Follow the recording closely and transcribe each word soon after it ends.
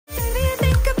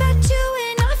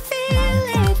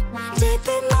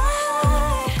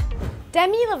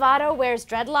Demi Lovato wears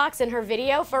dreadlocks in her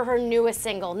video for her newest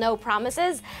single, No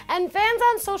Promises, and fans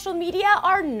on social media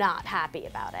are not happy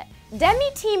about it. Demi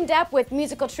teamed up with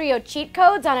musical trio Cheat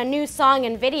Codes on a new song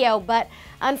and video, but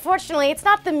unfortunately, it's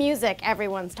not the music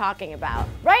everyone's talking about.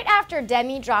 Right after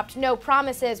Demi dropped No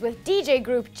Promises with DJ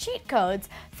group Cheat Codes,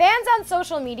 fans on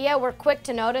social media were quick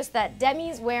to notice that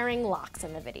Demi's wearing locks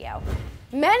in the video.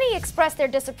 Many expressed their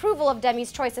disapproval of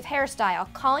Demi's choice of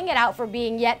hairstyle, calling it out for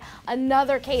being yet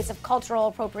another case of cultural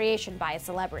appropriation by a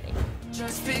celebrity.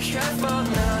 Just be careful,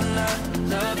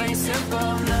 love ain't simple,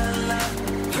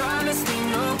 promise me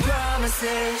no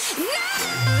promises.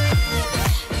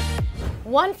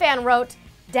 One fan wrote,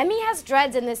 "Demi has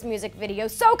dreads in this music video,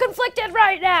 so conflicted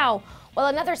right now," while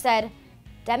another said,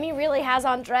 "Demi really has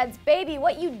on dreads, baby,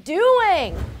 what you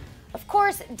doing?" Of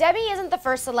course, Demi isn't the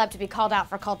first celeb to be called out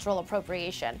for cultural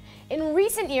appropriation. In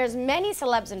recent years, many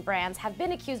celebs and brands have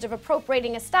been accused of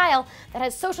appropriating a style that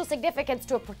has social significance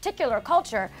to a particular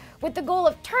culture with the goal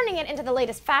of turning it into the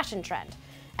latest fashion trend.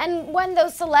 And when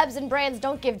those celebs and brands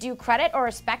don't give due credit or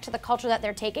respect to the culture that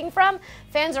they're taking from,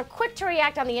 fans are quick to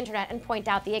react on the internet and point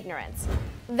out the ignorance.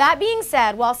 That being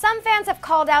said, while some fans have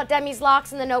called out Demi's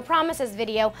locks in the No Promises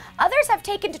video, others have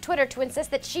taken to Twitter to insist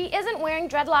that she isn't wearing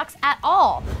dreadlocks at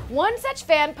all. One such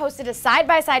fan posted a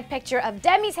side-by-side picture of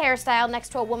Demi's hairstyle next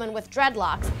to a woman with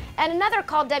dreadlocks, and another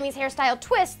called Demi's hairstyle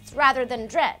twists rather than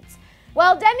dreads.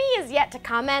 While Demi is yet to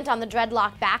comment on the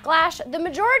dreadlock backlash, the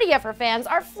majority of her fans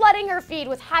are flooding her feed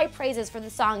with high praises for the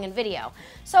song and video.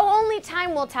 So only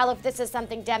time will tell if this is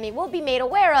something Demi will be made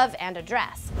aware of and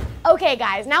address. Okay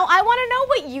guys, now I want to know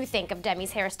what you think of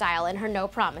Demi's hairstyle in her No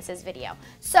Promises video.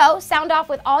 So sound off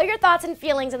with all your thoughts and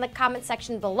feelings in the comment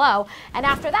section below, and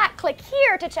after that, click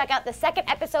here to check out the second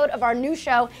episode of our new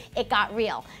show, It Got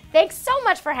Real. Thanks so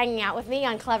much for hanging out with me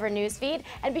on Clevver Newsfeed,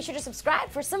 and be sure to subscribe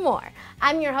for some more.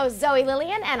 I'm your host, Zoe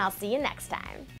Lillian, and I'll see you next time.